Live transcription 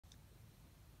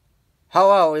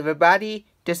Hello everybody,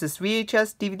 this is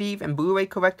VHS, DVD, and Blu-ray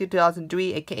Collector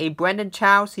 2003, aka Brandon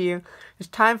Childs here. It's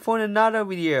time for another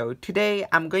video. Today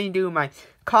I'm going to do my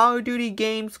Call of Duty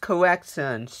games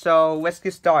collection. So let's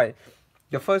get started.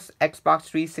 The first Xbox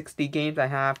 360 games I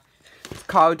have is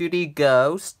Call of Duty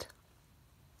Ghost.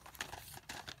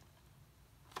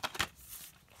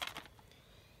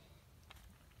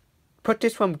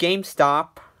 Purchased from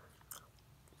GameStop.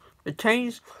 It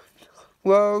changed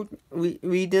world,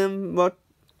 redeem what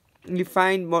you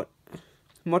find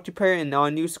multiplayer in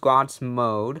our new squads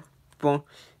mode.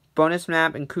 Bonus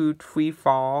map include free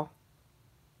fall.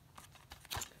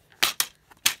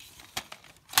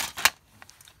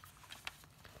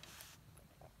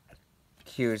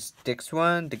 Here's disc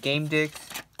 1, the game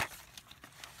disc,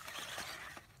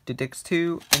 the disc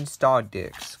 2, and star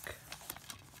disc.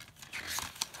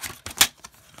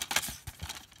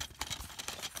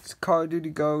 Call of Duty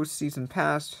Ghost Season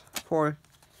Pass for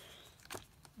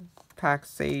pack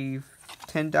save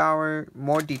 $10.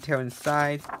 More detail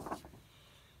inside.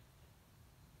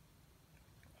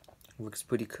 Looks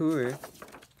pretty cool.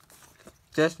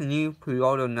 Just a new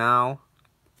pre-order now.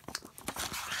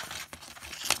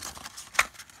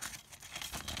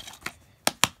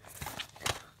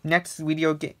 Next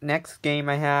game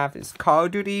I have is Call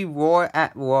of Duty War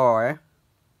at War.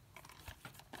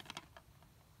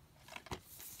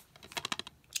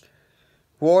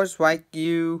 Wars like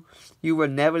you will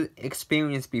never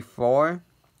experience before.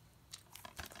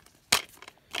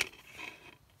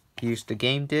 Use the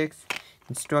game disc,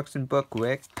 instruction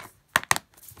booklet.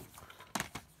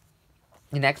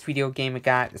 The next video game I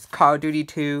got is Call of Duty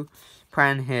 2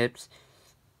 Plan Hips.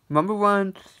 Number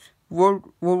 1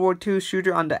 World War II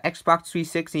shooter on the Xbox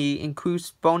 360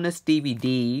 includes bonus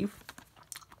DVD.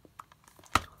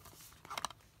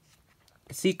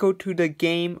 Sequel to the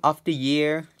Game of the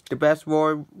Year. The best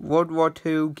World War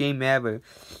II game ever.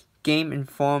 Game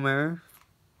Informer.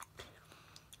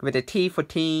 With a T for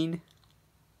teen.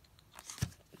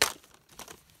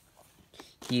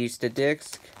 Here's the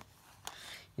disc.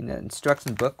 In the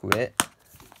instruction booklet.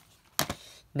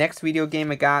 Next video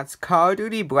game I got is Call of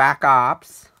Duty Black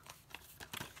Ops.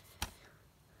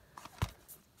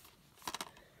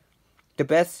 The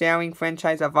best-selling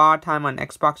franchise of all time on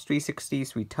Xbox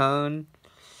 360's return.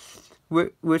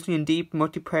 With in deep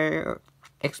multiplayer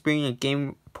experience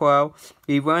Game Pro,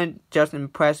 we weren't just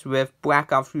impressed with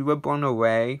Black Ops, we were blown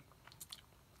away.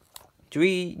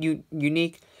 3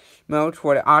 unique modes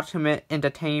for the ultimate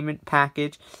entertainment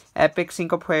package: epic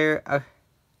single-player,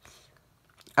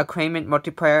 acclaimant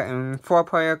multiplayer, and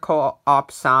 4-player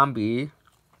co-op zombie.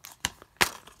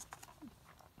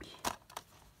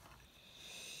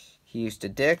 Here's the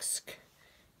disc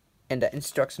and the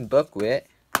instruction booklet.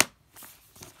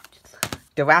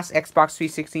 The last Xbox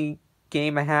 360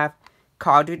 game I have,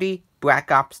 Call of Duty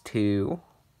Black Ops 2.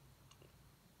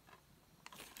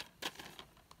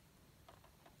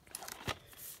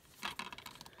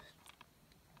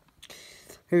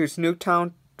 Here's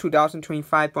Nuketown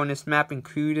 2025 bonus map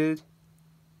included.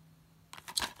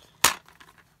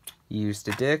 Use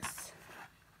the disc.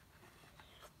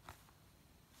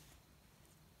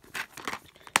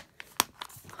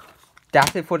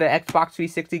 That's it for the Xbox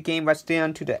 360 game. Let's stay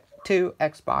on to the 2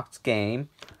 Xbox game.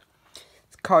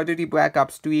 It's Call of Duty Black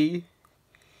Ops 3.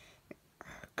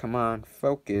 Come on,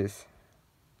 focus.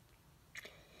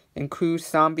 Includes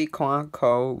Zombie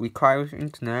Colonco, requires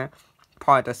internet.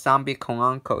 Part of Zombie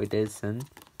Colonco edition.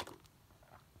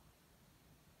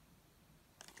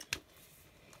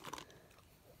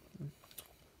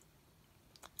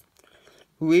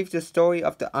 Weave the story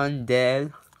of the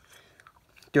undead.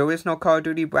 The original Call of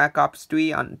Duty Black Ops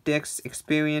 3 on disc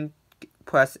experience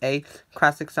plus a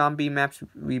classic zombie maps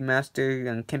remastered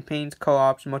and campaigns,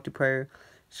 co-ops, multiplayer,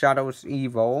 Shadows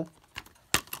Evil.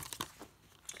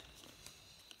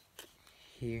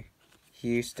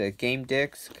 Here's the game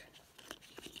disc.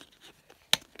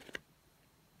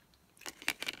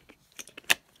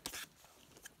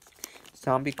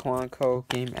 Zombie Colonco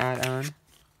game add-on.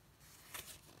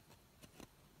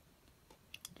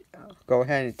 Go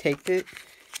ahead and take it.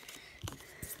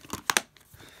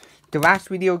 The last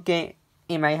video game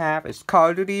I have is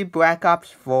Call of Duty Black Ops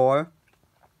 4.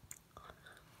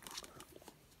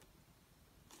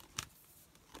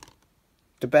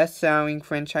 The best-selling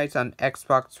franchise on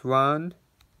Xbox One.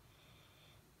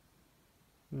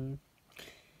 In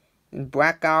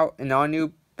Blackout, an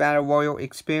all-new Battle Royale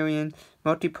experience,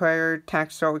 multiplayer,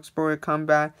 tactical explorer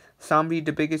combat, zombie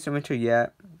the biggest adventure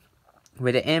yet.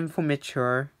 With an M for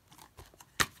mature.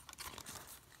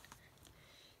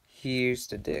 Here's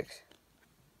the disc.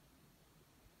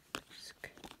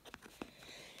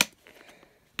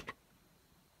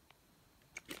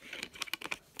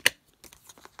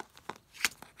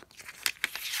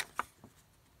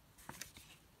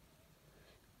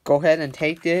 go ahead and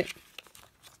take it.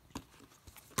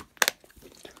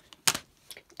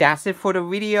 That's it for the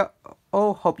video.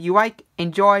 Oh, hope you like,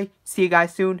 enjoy. See you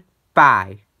guys soon.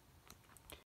 Bye.